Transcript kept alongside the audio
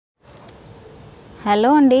Hello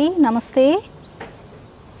అండి, నమస్తే.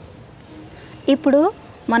 ఇప్పుడు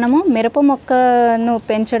మనము మిరప మొక్కను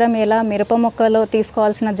పెంచడం ఎలా, మిరప మొక్కలో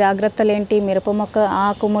తీసుకోవాల్సిన జాగ్రత్తలు ఏంటి, మిరప మొక్క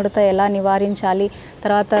ఆకుముడత ఎలా నివారించాలి,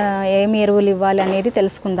 తర్వాత ఏమి ఎరువులు ఇవ్వాలి అనేది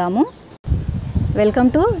తెలుసుకుందాము.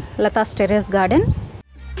 Welcome to Latha's terrace garden.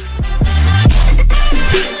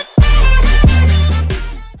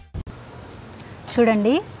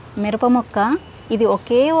 చూడండి, మిరప మొక్క ఇది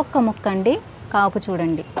ఒకే ఒక్క మొక్క అండి. కాపు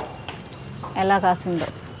చూడండి ఎలా కాసిందో,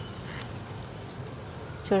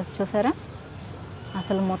 చూసారా?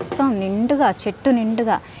 అసలు మొత్తం నిండుగా, చెట్టు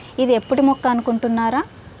నిండుగా. ఇది ఎప్పటి మొక్క అనుకుంటున్నారా?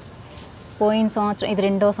 పోయిన సంవత్సరం, ఇది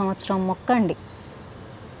 2వ సంవత్సరం మొక్క అండి.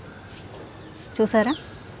 చూసారా,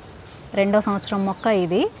 2వ సంవత్సరం మొక్క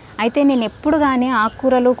ఇది. అయితే నేను ఎప్పుడు కానీ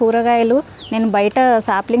ఆకుకూరలు, కూరగాయలు నేను బయట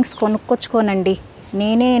సాప్లింగ్స్ కొనుక్కొచ్చుకోనండి.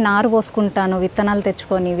 నేనే నారు పోసుకుంటాను, విత్తనాలు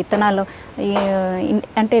తెచ్చుకొని. విత్తనాలు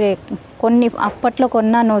అంటే కొన్ని అప్పట్లో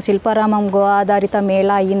కొన్నాను, శిల్పారామం గో ఆధారిత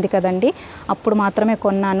మేళా అయ్యింది కదండి, అప్పుడు మాత్రమే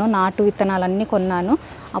కొన్నాను. నాటు విత్తనాలన్నీ కొన్నాను.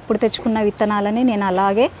 అప్పుడు తెచ్చుకున్న విత్తనాలని నేను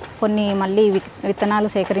అలాగే కొన్ని మళ్ళీ విత్తనాలు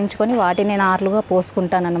సేకరించుకొని వాటిని నార్లుగా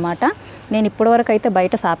పోసుకుంటానన్నమాట. నేను ఇప్పటివరకు అయితే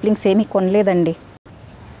బయట సాప్లింగ్స్ ఏమీ కొనలేదండి.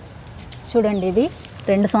 చూడండి, ఇది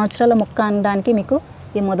 2 సంవత్సరాల మొక్క అనడానికి మీకు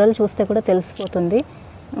ఈ మొదలు చూస్తే కూడా తెలిసిపోతుంది.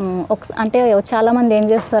 అంటే చాలామంది ఏం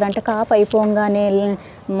చేస్తారంటే కాపు అయిపోగానే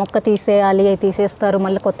మొక్క తీసేయాలి, తీసేస్తారు,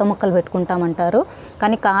 మళ్ళీ కొత్త మొక్కలు పెట్టుకుంటామంటారు.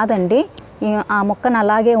 కానీ కాదండి, ఆ మొక్కను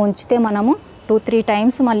అలాగే ఉంచితే మనము 2-3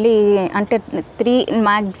 టైమ్స్ మళ్ళీ, అంటే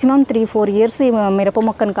మ్యాక్సిమం 3-4 ఇయర్స్ మిరప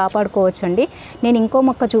మొక్కను కాపాడుకోవచ్చండి. నేను ఇంకో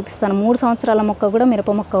మొక్క చూపిస్తాను. 3 సంవత్సరాల మొక్క కూడా మిరప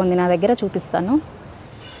మొక్క ఉంది నా దగ్గర, చూపిస్తాను.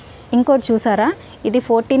 ఇంకోటి చూసారా, ఇది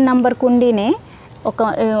 14 నంబర్ కుండీనే.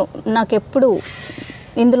 నాకు ఎప్పుడు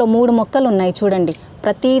ఇందులో 3 మొక్కలు ఉన్నాయి చూడండి.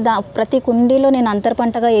 ప్రతి కుండీలో నేను అంతర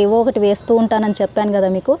పంటగా ఏవో ఒకటి వేస్తూ ఉంటానని చెప్పాను కదా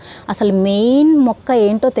మీకు. అసలు మెయిన్ మొక్క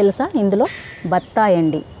ఏంటో తెలుసా? ఇందులో బత్తాయి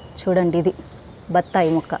అండి. చూడండి, ఇది బత్తాయి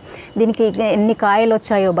మొక్క. దీనికి ఎన్ని కాయలు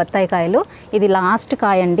వచ్చాయో, బత్తాయి కాయలు. ఇది లాస్ట్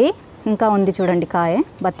కాయ అండి, ఇంకా ఉంది చూడండి కాయ,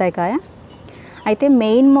 బత్తాయి కాయ. అయితే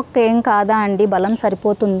మెయిన్ మొక్క ఏం కాదా అండి, బలం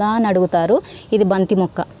సరిపోతుందా అని అడుగుతారు. ఇది బంతి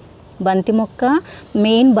మొక్క. బంతి మొక్క,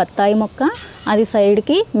 మెయిన్ బత్తాయి మొక్క, అది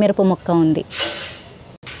సైడ్కి మిరప మొక్క ఉంది.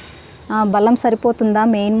 బలం సరిపోతుందా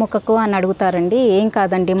మెయిన్ మొక్కకు అని అడుగుతారండి. ఏం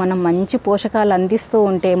కాదండి, మనం మంచి పోషకాలు అందిస్తూ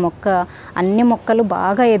ఉంటే అన్ని మొక్కలు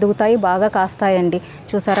బాగా ఎదుగుతాయి, బాగా కాస్తాయండి.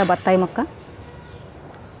 చూసారా, బత్తాయి మొక్క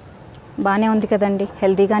బాగానే ఉంది కదండి,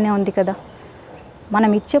 హెల్తీగానే ఉంది కదా.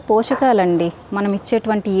 మనం ఇచ్చే పోషకాలండి, మనం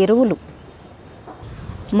ఇచ్చేటువంటి ఎరువులు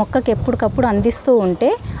మొక్కకి ఎప్పటికప్పుడు అందిస్తూ ఉంటే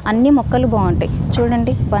అన్ని మొక్కలు బాగుంటాయి.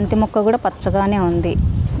 చూడండి, బంతి మొక్క కూడా పచ్చగానే ఉంది,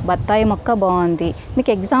 బత్తాయి మొక్క బాగుంది. మీకు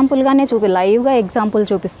ఎగ్జాంపుల్గానే లైవ్గా ఎగ్జాంపుల్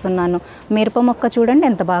చూపిస్తున్నాను. మిరప మొక్క చూడండి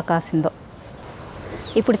ఎంత బాగా కాసిందో.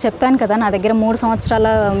 ఇప్పుడు చెప్పాను కదా, నా దగ్గర 3 సంవత్సరాల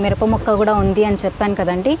మిరప మొక్క కూడా ఉంది అని చెప్పాను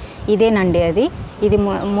కదండి. ఇదేనండి అది. ఇది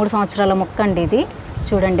 3 సంవత్సరాల మొక్క అండి. ఇది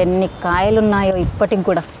చూడండి ఎన్ని కాయలు ఉన్నాయో ఇప్పటికి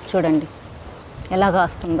కూడా. చూడండి ఎలా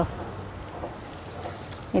కాస్తుందో.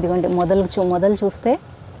 ఇదిగోండి, మొదలు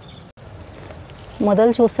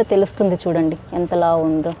చూస్తే తెలుస్తుంది. చూడండి ఎంతలా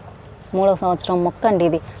ఉందో. 3వ సంవత్సరం మొక్క అండి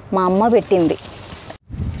ఇది. మా అమ్మ పెట్టింది.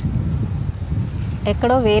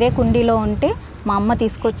 ఎక్కడో వేరే కుండీలో ఉంటే మా అమ్మ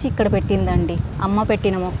తీసుకొచ్చి ఇక్కడ పెట్టిందండి. అమ్మ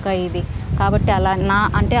పెట్టిన మొక్క ఇది. కాబట్టి అలా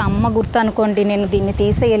అంటే అమ్మ గుర్తు అనుకోండి, నేను దీన్ని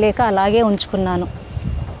తీసేయలేక అలాగే ఉంచుకున్నాను.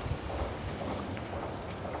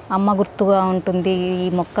 అమ్మ గుర్తుగా ఉంటుంది ఈ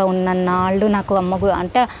మొక్క ఉన్నన్నాళ్ళు నాకు.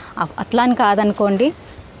 అంటే అట్లా అని కాదనుకోండి,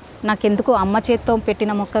 నాకెందుకు అమ్మ చేత్తో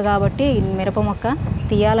పెట్టిన మొక్క కాబట్టి మిరప మొక్క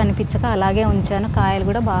తీయాలనిపించక అలాగే ఉంచాను. కాయలు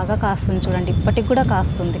కూడా బాగా కాస్తుంది చూడండి, ఇప్పటికి కూడా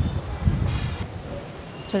కాస్తుంది.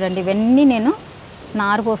 చూడండి, ఇవన్నీ నేను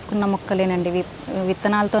నారు పోసుకున్న మొక్కలేనండి,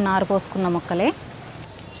 విత్తనాలతో నారు పోసుకున్న మొక్కలే.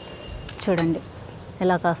 చూడండి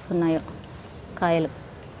ఎలా కాస్తున్నాయో కాయలు.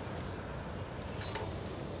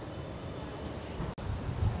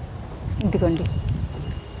 ఇదిగోండి,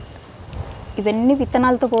 ఇవన్నీ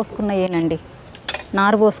విత్తనాలతో పోసుకున్నాయేనండి,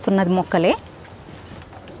 నారు పోసుకున్నది మొక్కలే.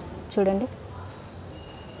 చూడండి,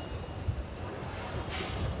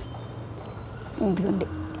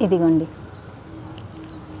 ఇదిగోండి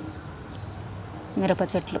మిరప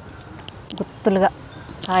చెట్లు గుత్తులుగా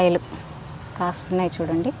కాయలు కాస్తున్నాయి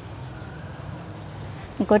చూడండి.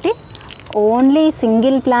 ఇంకోటి, ఓన్లీ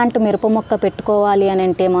సింగిల్ ప్లాంట్ మిరప మొక్క పెట్టుకోవాలి అని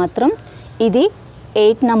అంటే మాత్రం ఇది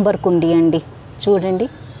 8 నంబర్ కుండీ అండి. చూడండి,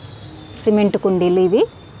 సిమెంట్ కుండీలు ఇవి.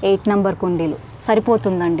 8 నంబర్ కుండీలు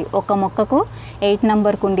సరిపోతుందండి. ఒక మొక్కకు 8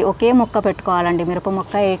 నంబర్ కుండీ, ఒకే మొక్క పెట్టుకోవాలండి. మిరప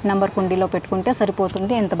మొక్క 8 నంబర్ కుండీలో పెట్టుకుంటే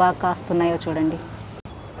సరిపోతుంది. ఎంత బాగా కాస్తున్నాయో చూడండి.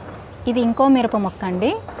 ఇది ఇంకో మిరప మొక్క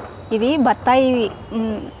అండి. ఇది బత్తాయి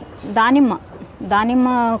దానిమ్మ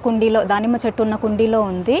కుండీలో, దానిమ్మ చెట్టు ఉన్న కుండీలో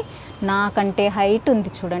ఉంది. నాకంటే హైట్ ఉంది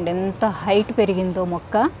చూడండి, ఎంత హైట్ పెరిగిందో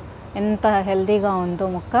మొక్క. ఎంత హెల్తీగా ఉందో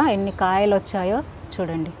మొక్క, ఎన్ని కాయలు వచ్చాయో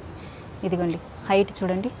చూడండి. ఇదిగోండి హైట్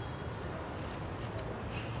చూడండి,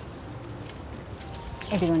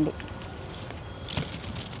 ఇదిగోండి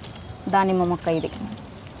దానిమ్మ మొక్క. ఇది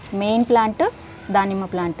మెయిన్ ప్లాంట్ దానిమ్మ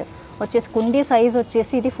ప్లాంట్ వచ్చేసి కుండీ సైజ్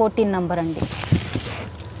వచ్చేసి ఇది 14 నంబర్ అండి.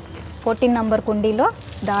 14 నంబర్ కుండీలో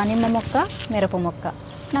దానిమ్మ మొక్క, మిరప మొక్క.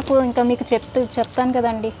 నాకు ఇంకా మీకు చెప్తాను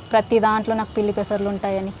కదండి, ప్రతి దాంట్లో నాకు పిల్లి పెసర్లు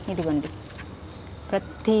ఉంటాయని. ఇదిగోండి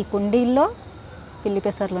ప్రతి కుండీల్లో పిల్లి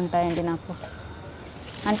పెసర్లు ఉంటాయండి నాకు.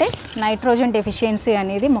 అంటే నైట్రోజన్ డెఫిషియన్సీ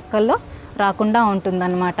అనేది మొక్కల్లో రాకుండా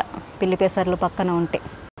ఉంటుందన్నమాట పిల్లి పెసర్లు పక్కన ఉంటే.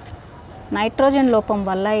 నైట్రోజన్ లోపం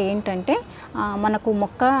వల్ల ఏంటంటే మనకు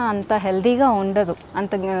మొక్క అంత హెల్తీగా ఉండదు,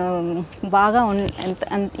 అంత బాగా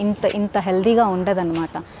ఇంత హెల్తీగా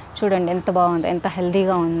ఉండదన్నమాట. చూడండి ఎంత బాగుందో, ఎంత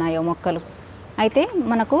హెల్తీగా ఉన్నాయో మొక్కలు. అయితే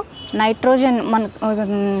మనకు నైట్రోజన్ మన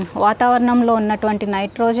వాతావరణంలో ఉన్నటువంటి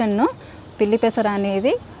నైట్రోజన్ను పిల్లి పెసర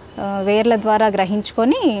అనేది వేర్ల ద్వారా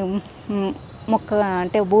గ్రహించుకొని మొక్క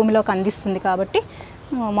అంటే భూమిలోకి అందిస్తుంది, కాబట్టి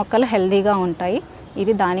మొక్కలు హెల్తీగా ఉంటాయి.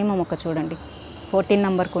 ఇది దానిమ్మ మొక్క చూడండి 14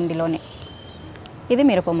 నంబర్ కుండీలోనే. ఇది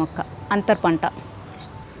మిరప మొక్క అంతర్ పంట.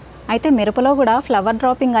 అయితే మిరపలో కూడా ఫ్లవర్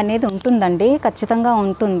డ్రాపింగ్ అనేది ఉంటుందండి, ఖచ్చితంగా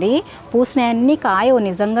ఉంటుంది. పూసినవన్నీ కాయవు,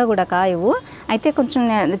 నిజంగా కూడా కాయవు. అయితే కొంచెం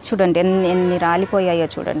చూడండి ఎన్ని రాలిపోయాయో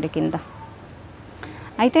చూడండి కింద.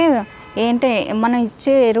 అయితే ఏంటే మనం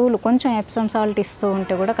ఇచ్చే ఎరువులు కొంచెం ఎప్సమ్ సాల్ట్ ఇస్తూ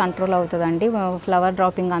ఉంటే కూడా కంట్రోల్ అవుతుందండి, ఫ్లవర్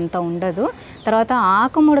డ్రాపింగ్ అంతా ఉండదు. తర్వాత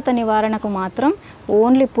ఆకుముడత నివారణకు మాత్రం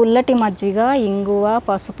ఓన్లీ పుల్లటి మజ్జిగ, ఇంగువ,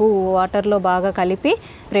 పసుపు వాటర్లో బాగా కలిపి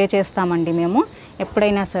స్ప్రే చేస్తామండి మేము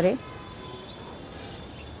ఎప్పుడైనా సరే.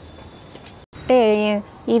 అంటే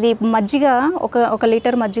ఇది మజ్జిగ ఒక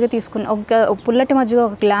లీటర్ మజ్జిగ ఒక పుల్లటి మజ్జిగ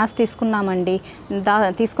ఒక గ్లాస్ తీసుకున్నామండి.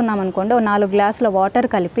 తీసుకున్నామనుకోండి, 4 గ్లాసుల వాటర్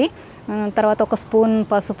కలిపి, తర్వాత ఒక స్పూన్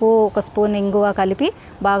పసుపు, ఒక స్పూన్ ఇంగువ కలిపి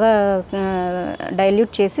బాగా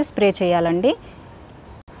డైల్యూట్ చేసి స్ప్రే చేయాలండి.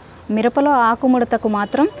 మిరపలో ఆకుముడతకు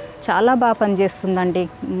మాత్రం చాలా బాగా పనిచేస్తుందండి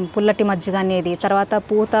పుల్లటి మజ్జిగ అనేది. తర్వాత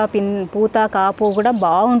పూత కాపు కూడా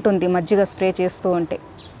బాగుంటుంది మజ్జిగ స్ప్రే చేస్తూ ఉంటే.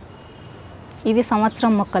 ఇవి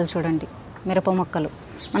సంవత్సరం మొక్కలు చూడండి, మిరప మొక్కలు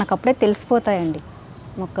మనకు అప్పుడే తెలిసిపోతాయండి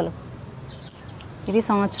మొక్కలు. ఇది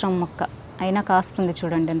సంవత్సరం మొక్క అయినా కాస్తుంది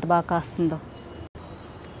చూడండి ఎంత బాగా కాస్తుందో.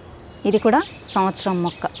 ఇది కూడా సంవత్సరం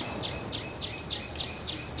మొక్క.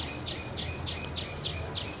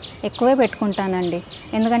 ఎక్కువే పెట్టుకుంటానండి,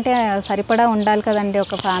 ఎందుకంటే సరిపడా ఉండాలి కదండి,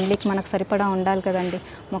 ఒక ఫ్యామిలీకి మనకు సరిపడా ఉండాలి కదండి.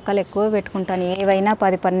 మొక్కలు ఎక్కువే పెట్టుకుంటాను, ఏవైనా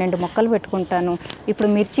 10-12 మొక్కలు పెట్టుకుంటాను. ఇప్పుడు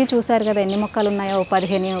మిర్చి చూసారు కదా ఎన్ని మొక్కలు ఉన్నాయో,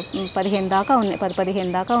 15 దాకా ఉన్నాయి,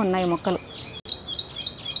 10-15 దాకా ఉన్నాయి మొక్కలు.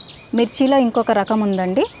 మిర్చిలో ఇంకొక రకం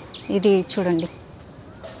ఉందండి, ఇది చూడండి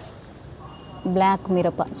బ్లాక్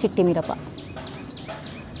మిరప, చిట్టి మిరప.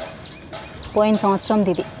 పోయిన సంవత్సరంది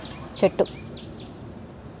ఇది చెట్టు.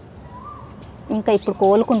 ఇంకా ఇప్పుడు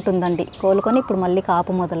కోలుకుంటుందండి, కోలుకొని ఇప్పుడు మళ్ళీ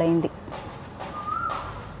కాపు మొదలైంది.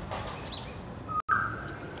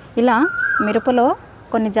 ఇలా మిరపలో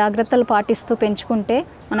కొన్ని జాగ్రత్తలు పాటిస్తూ పెంచుకుంటే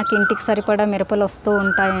మనకి ఇంటికి సరిపడా మిరపలు వస్తూ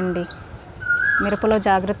ఉంటాయండి. మిరపలో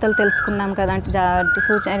జాగ్రత్తలు తెలుసుకున్నాం కదా, అంటే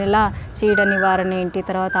సూచన ఎలా, చీడ నివారణ ఏంటి,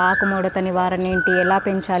 తర్వాత ఆకుముడత నివారణ ఏంటి, ఎలా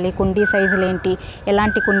పెంచాలి, కుండీ సైజులు ఏంటి,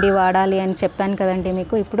 ఎలాంటి కుండీ వాడాలి అని చెప్పాను కదండి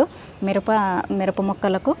మీకు. ఇప్పుడు మిరప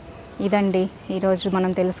మొక్కలకు ఇదండి ఈరోజు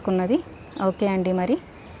మనం తెలుసుకున్నది. ఓకే అండి, మరి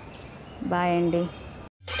బాయ్ అండి.